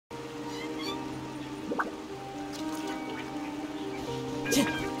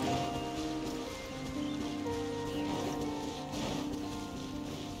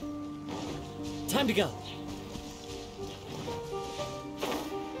Time to go.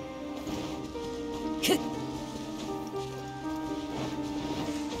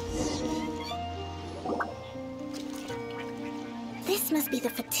 This must be the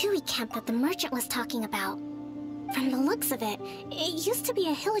Fatui camp that the merchant was talking about. From the looks of it, it used to be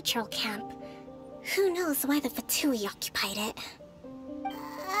a Hilichurl camp. Who knows why the Fatui occupied it?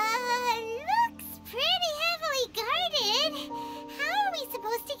 Looks pretty heavily guarded. How are we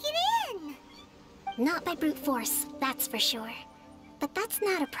supposed to get in? Not by brute force, that's for sure. But that's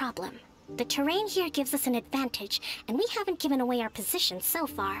not a problem. The terrain here gives us an advantage, and we haven't given away our position so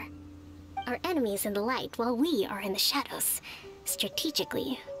far. Our enemy is in the light, while we are in the shadows.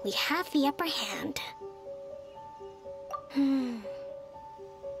 Strategically, we have the upper hand. I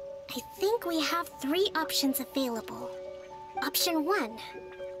think we have 3 options available. Option 1.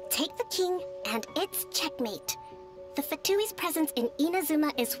 Take the king, and it's checkmate. The Fatui's presence in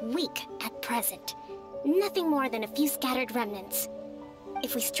Inazuma is weak at present. Nothing more than a few scattered remnants.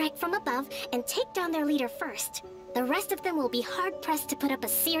 If we strike from above and take down their leader first, the rest of them will be hard-pressed to put up a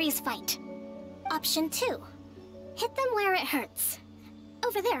serious fight. Option 2. Hit them where it hurts.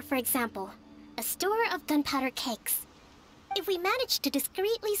 Over there, for example, a store of gunpowder cakes. If we manage to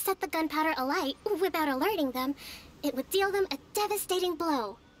discreetly set the gunpowder alight without alerting them, it would deal them a devastating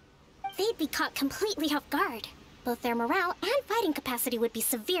blow. They'd be caught completely off guard. Both their morale and fighting capacity would be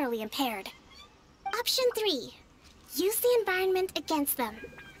severely impaired. Option 3. Use the environment against them.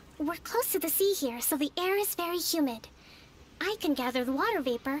 We're close to the sea here, so the air is very humid. I can gather the water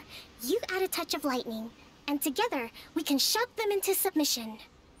vapor, you add a touch of lightning, and together we can shock them into submission.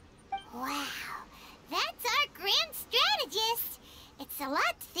 Wow, that's our grand strategist. It's a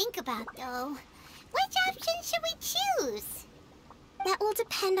lot to think about, though. Which option should we choose? That will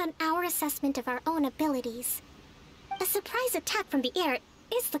depend on our assessment of our own abilities. A surprise attack from the air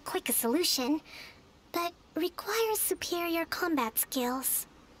is the quickest solution, but requires superior combat skills.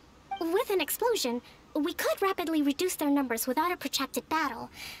 With an explosion, we could rapidly reduce their numbers without a protracted battle,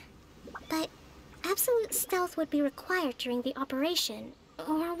 but absolute stealth would be required during the operation,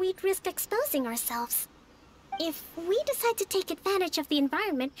 or we'd risk exposing ourselves. If we decide to take advantage of the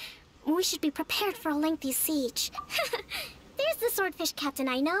environment, we should be prepared for a lengthy siege. There's the swordfish captain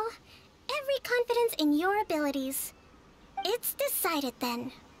I know. Every confidence in your abilities. It's decided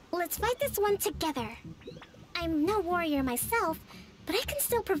then. Let's fight this one together. I'm no warrior myself, but I can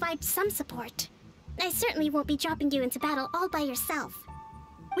still provide some support. I certainly won't be dropping you into battle all by yourself.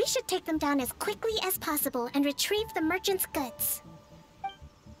 We should take them down as quickly as possible and retrieve the merchant's goods.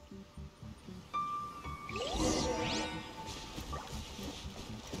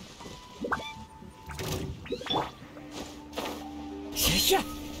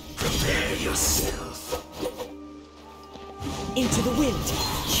 Prepare yourself. Into the wind.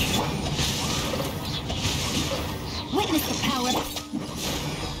 Witness the power.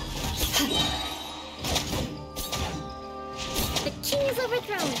 The king is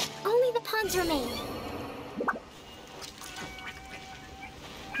overthrown. Only the pawns remain.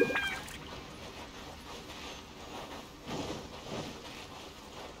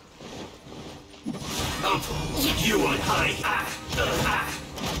 You on high.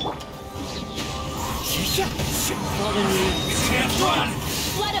 You can't run.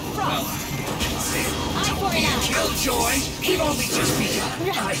 Blood of frost. Eye for an eye. Killjoy. You've only just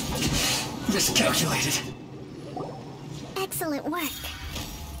begun. I miscalculated. Excellent work.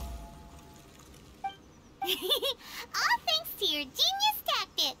 All thanks to your genius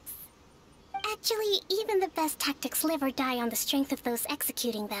tactics. Actually, even the best tactics live or die on the strength of those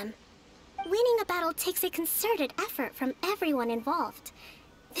executing them. Winning a battle takes a concerted effort from everyone involved.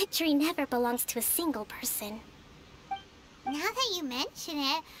 Victory never belongs to a single person. Now that you mention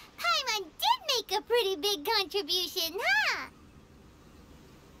it, Paimon did make a pretty big contribution, huh?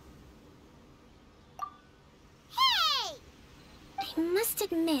 Hey! I must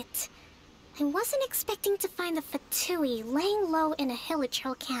admit, I wasn't expecting to find the Fatui laying low in a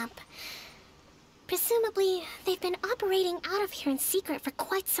Hilichurl camp. Presumably, they've been operating out of here in secret for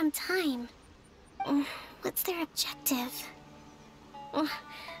quite some time. What's their objective? Are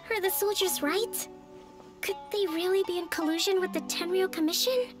the soldiers right? Could they really be in collusion with the Tenryou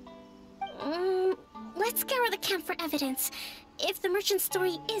Commission? Let's scour the camp for evidence. If the merchant's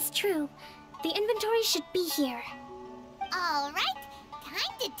story is true, the inventory should be here. All right,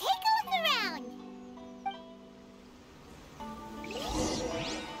 time to take a look around.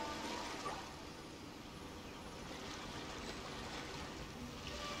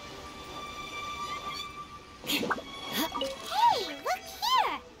 Hey, look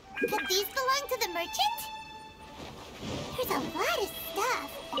here! Could these belong to the merchant? There's a lot of stuff.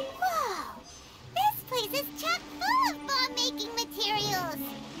 Whoa!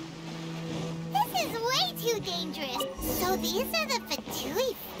 So these are the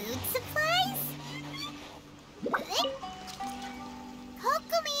Fatui food supplies?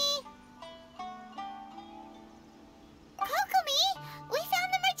 Kokomi! Kokomi! We found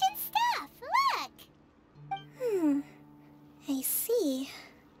the merchant's stuff! Look! I see.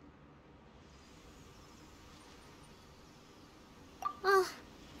 Oh,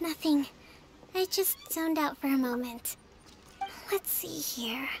 nothing. I just zoned out for a moment. Let's see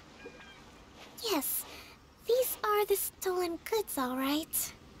here. Yes, these are the stolen goods, all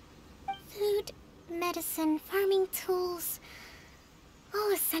right. Food, medicine, farming tools.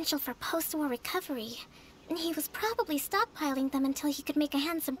 All essential for post-war recovery. And he was probably stockpiling them until he could make a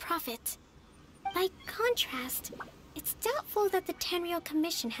handsome profit. By contrast, it's doubtful that the Tenryou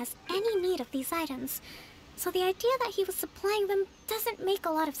Commission has any need of these items, so the idea that he was supplying them doesn't make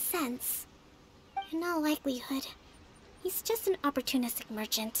a lot of sense. In all likelihood, he's just an opportunistic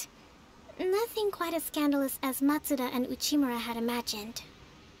merchant. Nothing quite as scandalous as Matsuda and Uchimura had imagined.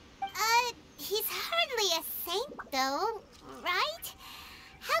 He's hardly a saint, though, right?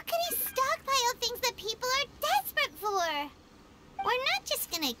 How could he stockpile things that people are desperate for? We're not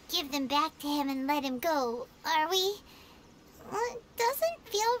just gonna give them back to him and let him go, are we? Well, it doesn't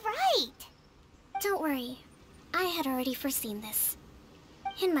feel right. Don't worry. I had already foreseen this.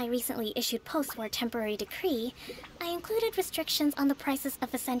 In my recently issued post-war temporary decree, I included restrictions on the prices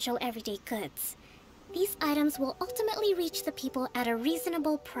of essential everyday goods. These items will ultimately reach the people at a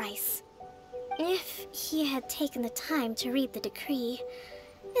reasonable price. If he had taken the time to read the decree,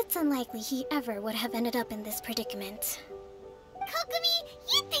 it's unlikely he ever would have ended up in this predicament. Kokomi,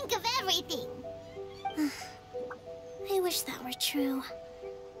 you think of everything! I wish that were true.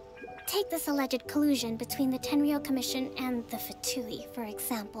 Take this alleged collusion between the Tenryou Commission and the Fatui, for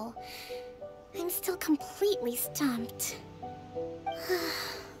example. I'm still completely stumped.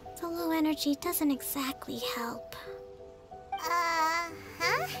 The low energy doesn't exactly help.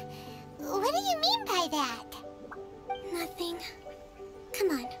 Huh? What do you mean by that? Nothing. Come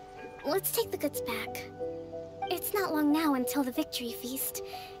on, let's take the goods back. It's not long now until the victory feast.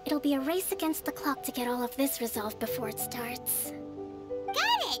 It'll be a race against the clock to get all of this resolved before it starts.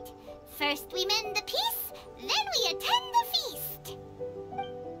 Got it! First we mend the peace, then we attend the feast!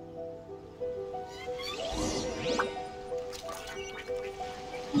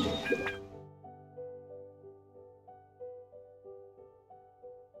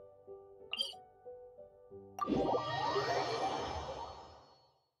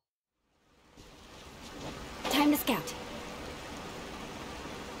 Time to scout.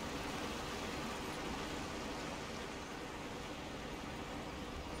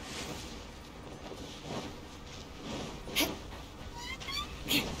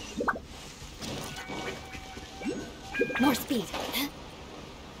 More speed.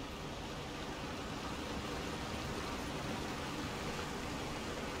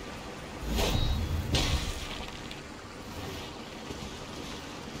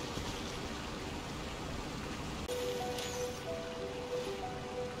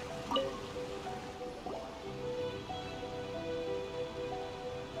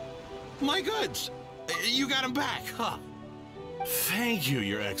 My goods! You got them back, huh? Thank you,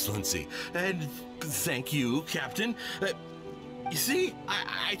 Your Excellency. And thank you, Captain. You see,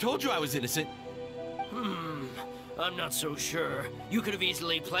 I told you I was innocent. I'm not so sure. You could have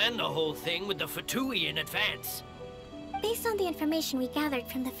easily planned the whole thing with the Fatui in advance. Based on the information we gathered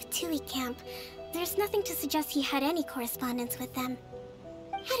from the Fatui camp, there's nothing to suggest he had any correspondence with them.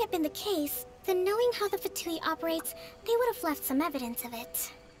 Had it been the case, then knowing how the Fatui operates, they would have left some evidence of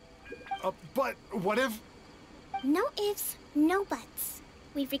it. But what if... No ifs, no buts.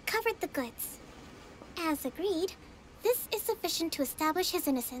 We've recovered the goods. As agreed, this is sufficient to establish his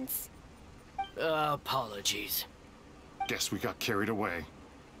innocence. Apologies. Guess we got carried away.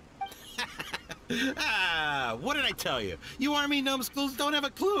 What did I tell you? You army numbskulls don't have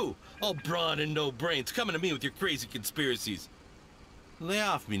a clue. All brawn and no brains coming to me with your crazy conspiracies. Lay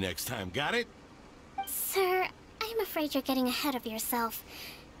off me next time, got it? Sir, I'm afraid you're getting ahead of yourself.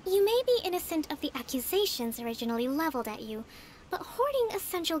 You may be innocent of the accusations originally leveled at you, but hoarding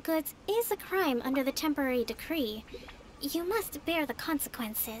essential goods is a crime under the temporary decree. You must bear the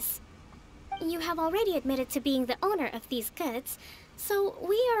consequences. You have already admitted to being the owner of these goods, so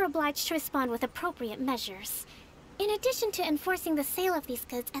we are obliged to respond with appropriate measures. In addition to enforcing the sale of these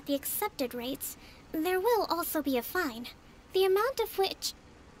goods at the accepted rates, there will also be a fine, the amount of which...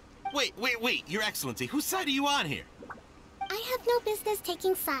 Wait, Your Excellency, whose side are you on here? I have no business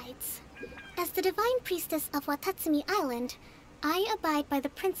taking sides. As the Divine Priestess of Watatsumi Island, I abide by the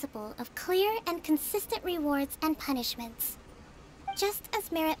principle of clear and consistent rewards and punishments. Just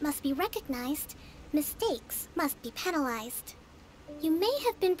as merit must be recognized, Mistakes must be penalized. You may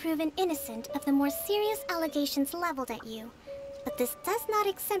have been proven innocent of the more serious allegations leveled at you, but this does not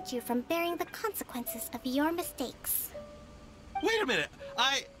exempt you from bearing the consequences of your mistakes. Wait a minute.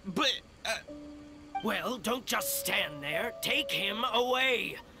 Well, don't just stand there. Take him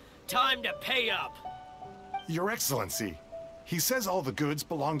away. Time to pay up. Your Excellency, he says all the goods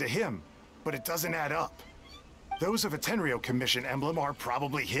belong to him, but it doesn't add up. Those of a Tenryou Commission emblem are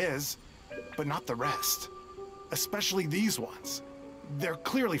probably his, but not the rest. Especially these ones. They're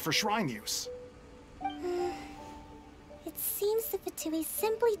clearly for shrine use. It seems the Fatui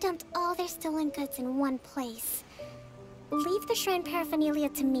simply dumped all their stolen goods in one place. Leave the shrine paraphernalia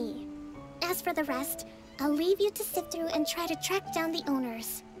to me. As for the rest, I'll leave you to sift through and try to track down the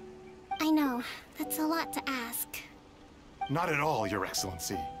owners. I know, that's a lot to ask. Not at all, Your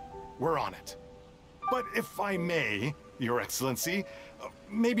Excellency. We're on it. But if I may, Your Excellency,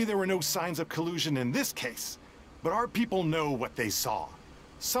 maybe there were no signs of collusion in this case, but our people know what they saw.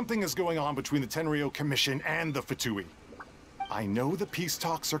 Something is going on between the Tenryou Commission and the Fatui. I know the peace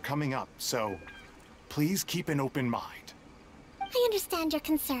talks are coming up, so please keep an open mind. I understand your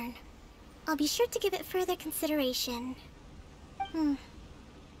concern. I'll be sure to give it further consideration.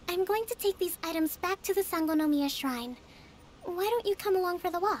 I'm going to take these items back to the Sangonomiya Shrine. Why don't you come along for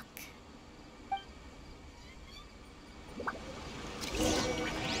the walk?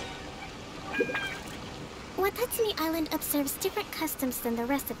 Watatsumi Island observes different customs than the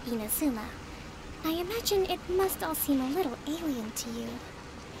rest of Inazuma. I imagine it must all seem a little alien to you.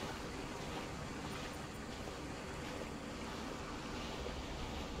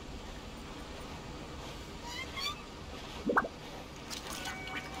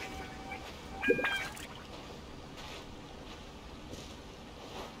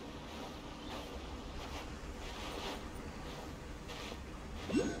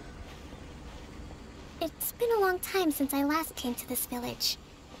 It's been a long time since I last came to this village.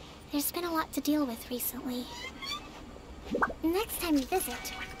 There's been a lot to deal with recently. Next time you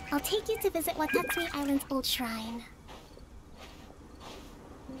visit, I'll take you to visit Watatsumi Island's old shrine.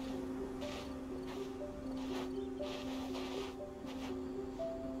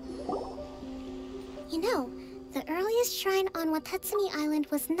 You know, the earliest shrine on Watatsumi Island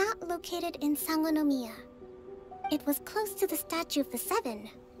was not located in Sangonomiya. It was close to the Statue of the Seven.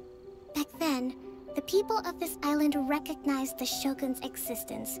 Back then, the people of this island recognized the Shogun's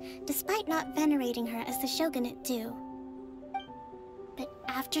existence, despite not venerating her as the Shogunate do. But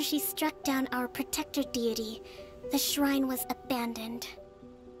after she struck down our protector deity, the shrine was abandoned.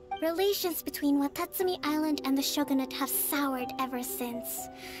 Relations between Watatsumi Island and the Shogunate have soured ever since.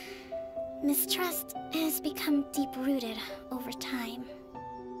 Mistrust has become deep-rooted over time.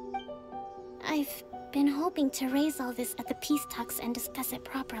 I've been hoping to raise all this at the peace talks and discuss it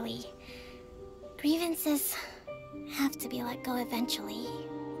properly. Grievances have to be let go eventually.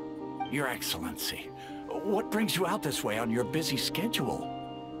 Your Excellency, what brings you out this way on your busy schedule?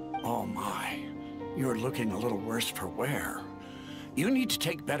 Oh my, you're looking a little worse for wear. You need to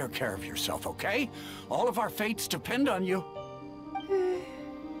take better care of yourself, okay? All of our fates depend on you.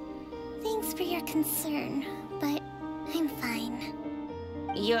 Thanks for your concern, but I'm fine.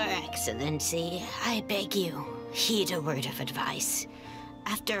 Your Excellency, I beg you, heed a word of advice.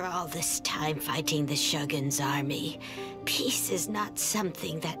 After all this time fighting the Shogun's army, peace is not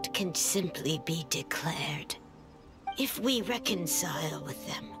something that can simply be declared. If we reconcile with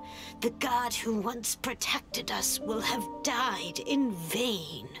them, the god who once protected us will have died in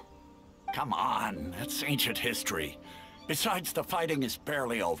vain. Come on, that's ancient history. Besides, the fighting is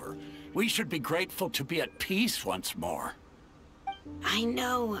barely over. We should be grateful to be at peace once more. I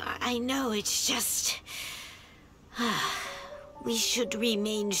know, it's just... We should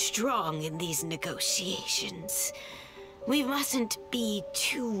remain strong in these negotiations. We mustn't be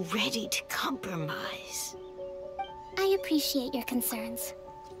too ready to compromise. I appreciate your concerns.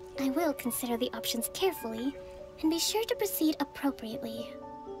 I will consider the options carefully, and be sure to proceed appropriately.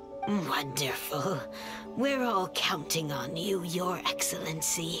 Wonderful. We're all counting on you, Your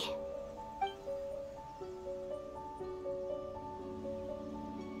Excellency.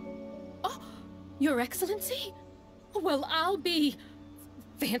 Oh, Your Excellency? Well, I'll be...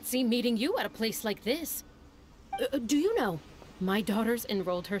 fancy meeting you at a place like this. Do you know, my daughter's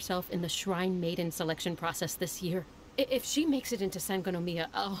enrolled herself in the Shrine Maiden selection process this year. If she makes it into Sangonomiya,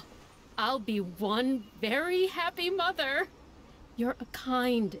 I'll be one very happy mother. You're a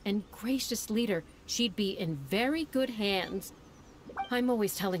kind and gracious leader. She'd be in very good hands. I'm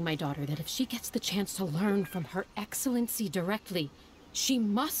always telling my daughter that if she gets the chance to learn from Her Excellency directly, she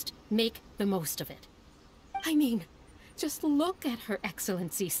must make the most of it. I mean, Just look at Her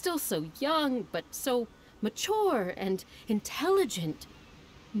Excellency, still so young, but so mature and intelligent.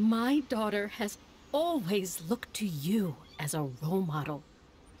 My daughter has always looked to you as a role model.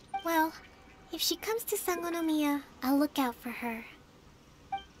 Well, if she comes to Sangonomiya, I'll look out for her.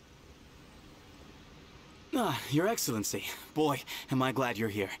 Your Excellency. Boy, am I glad you're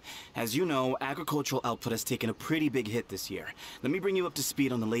here. As you know, agricultural output has taken a pretty big hit this year. Let me bring you up to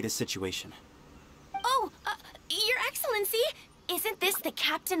speed on the latest situation. Oh, Your Excellency! Isn't this the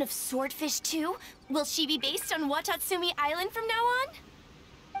captain of Swordfish too? Will she be based on Watatsumi Island from now on?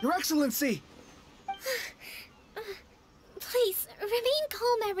 Your Excellency! Please, remain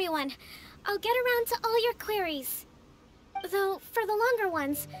calm, everyone. I'll get around to all your queries. Though, for the longer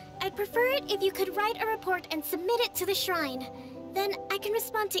ones, I'd prefer it if you could write a report and submit it to the shrine. Then I can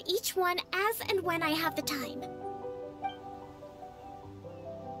respond to each one as and when I have the time.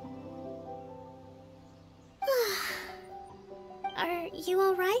 Are you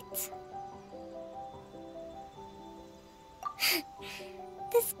alright?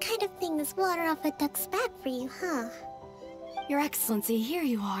 This kind of thing is water off a duck's back for you, huh? Your Excellency, here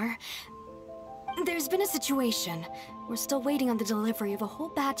you are. There's been a situation. We're still waiting on the delivery of a whole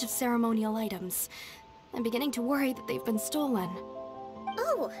batch of ceremonial items. I'm beginning to worry that they've been stolen.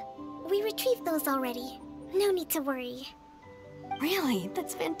 Oh, we retrieved those already. No need to worry. Really?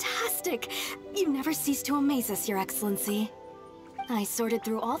 That's fantastic. You never cease to amaze us, Your Excellency. I sorted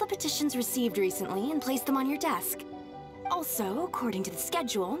through all the petitions received recently and placed them on your desk. Also, according to the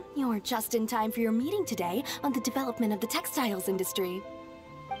schedule, you're just in time for your meeting today on the development of the textiles industry.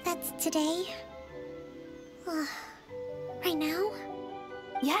 That's today? Right now?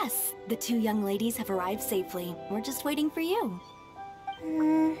 Yes, the two young ladies have arrived safely. We're just waiting for you.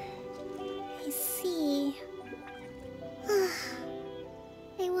 I see.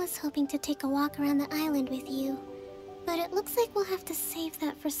 I was hoping to take a walk around the island with you, but it looks like we'll have to save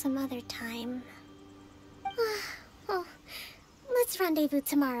that for some other time. Well, let's rendezvous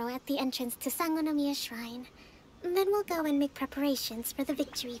tomorrow at the entrance to Sangonomiya Shrine. Then we'll go and make preparations for the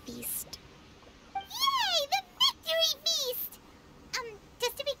victory feast. Yay! The victory feast!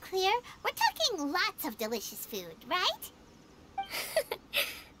 Just to be clear, we're talking lots of delicious food, right?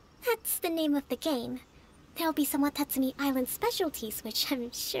 That's the name of the game. There'll be some Watatsumi Island specialties, which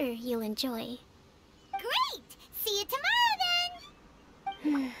I'm sure you'll enjoy. Great! See you tomorrow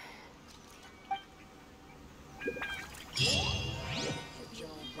then!